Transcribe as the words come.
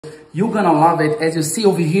You're gonna love it. As you see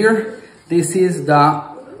over here, this is the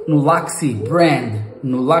Nulaxy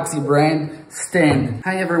brand stand.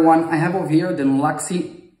 Hi everyone, I have over here the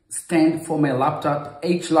Nulaxy stand for my laptop,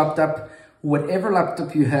 laptop, whatever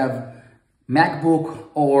laptop you have, MacBook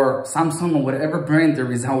or Samsung or whatever brand there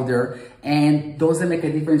is out there, and doesn't make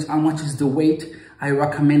a difference how much is the weight. I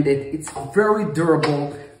recommend it. It's very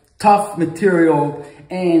durable, tough material,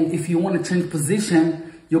 and if you want to change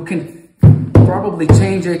position, you can probably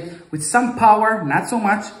change it with some power, not so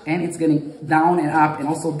much, and it's getting down and up. And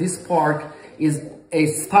also this part is a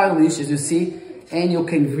stylish, as you see, and you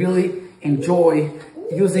can really enjoy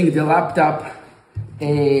using the laptop.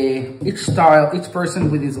 Each person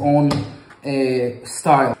with his own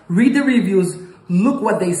style. Read the reviews, look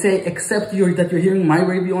what they say, except that you're hearing my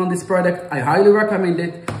review on this product. I highly recommend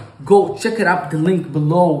it. Go check it out, the link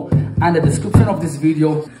below and the description of this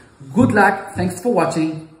video. Good luck, thanks for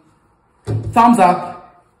watching. Thumbs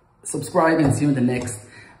up, subscribe, and see you in the next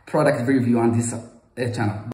product review on this channel.